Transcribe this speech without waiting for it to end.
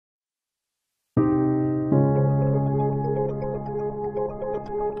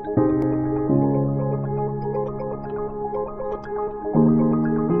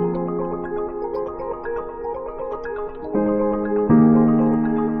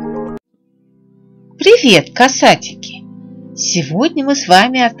Привет, касатики! Сегодня мы с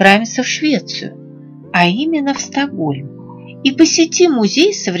вами отправимся в Швецию, а именно в Стокгольм, и посетим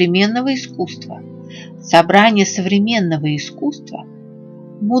Музей современного искусства. Собрание современного искусства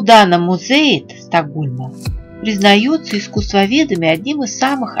Moderna Museet Стокгольма признается искусствоведами одним из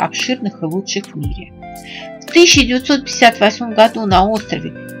самых обширных и лучших в мире. В 1958 году на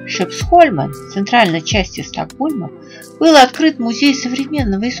острове Шепсхольмен, в центральной части Стокгольма, был открыт Музей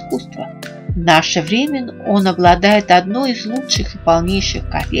современного искусства. В наше время он обладает одной из лучших и полнейших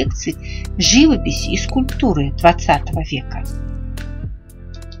коллекций живописи и скульптуры XX века.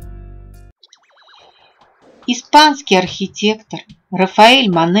 Испанский архитектор Рафаэль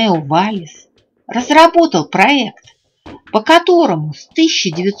Манео Валлес разработал проект, по которому с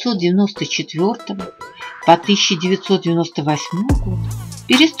 1994 по 1998 год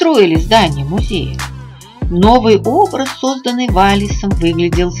перестроили здание музея. Новый образ, созданный Валлесом,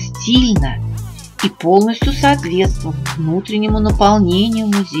 выглядел стильно и полностью соответствовал внутреннему наполнению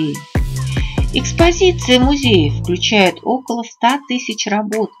музея. Экспозиция музея включает около 100 тысяч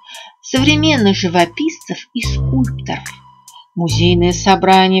работ современных живописцев и скульпторов. Музейное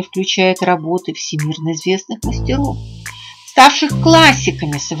собрание включает работы всемирно известных мастеров, ставших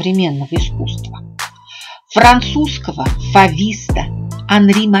классиками современного искусства: французского фависта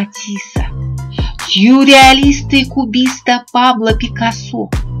Анри Матисса, сюрреалиста и кубиста Пабло Пикассо,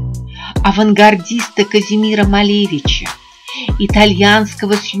 авангардиста Казимира Малевича,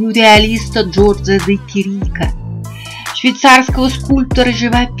 итальянского сюрреалиста Джорджо де Чирико, швейцарского скульптора и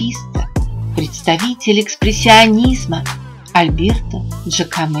живописца, представителя экспрессионизма Альберто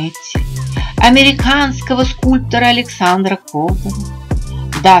Джакометти, американского скульптора Александра Колдена,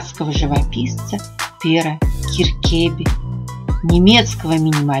 датского живописца Пера Киркеби, немецкого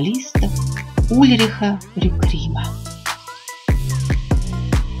минималиста Ульриха Рюкрима.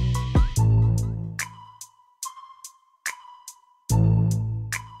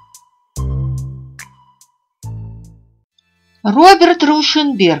 Роберт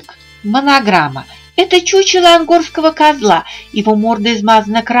Рушенберг. Монограмма. Это чучело ангорского козла. Его морда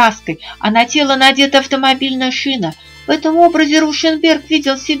измазана краской, а на тело надета автомобильная шина. В этом образе Рушенберг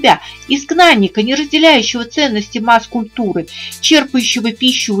видел себя, изгнанника, не разделяющего ценности масс культуры, черпающего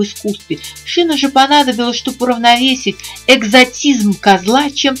пищу в искусстве. Шина же понадобилась, чтобы уравновесить экзотизм козла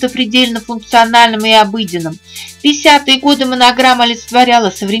чем-то предельно функциональным и обыденным. В 50-е годы монограмма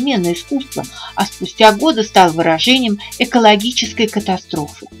олицетворяла современное искусство, а спустя годы стал выражением экологической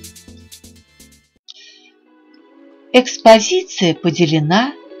катастрофы. Экспозиция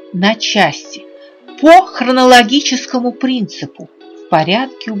поделена на части по хронологическому принципу в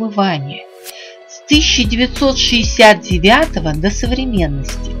порядке убывания. С 1969 до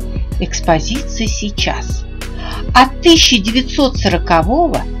современности экспозиция сейчас. От 1940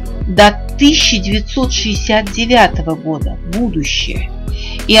 до 1969 года будущее.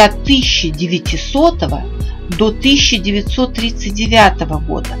 И от 1900 до 1939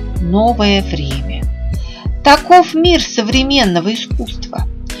 года новое время. Таков мир современного искусства.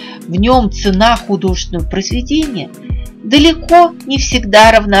 В нем цена художественного произведения далеко не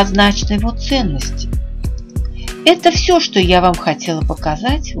всегда равнозначна его ценности. Это все, что я вам хотела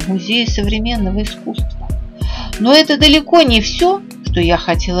показать в Музее современного искусства. Но это далеко не все, что я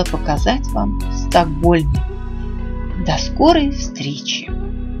хотела показать вам в Стокгольме. До скорой встречи!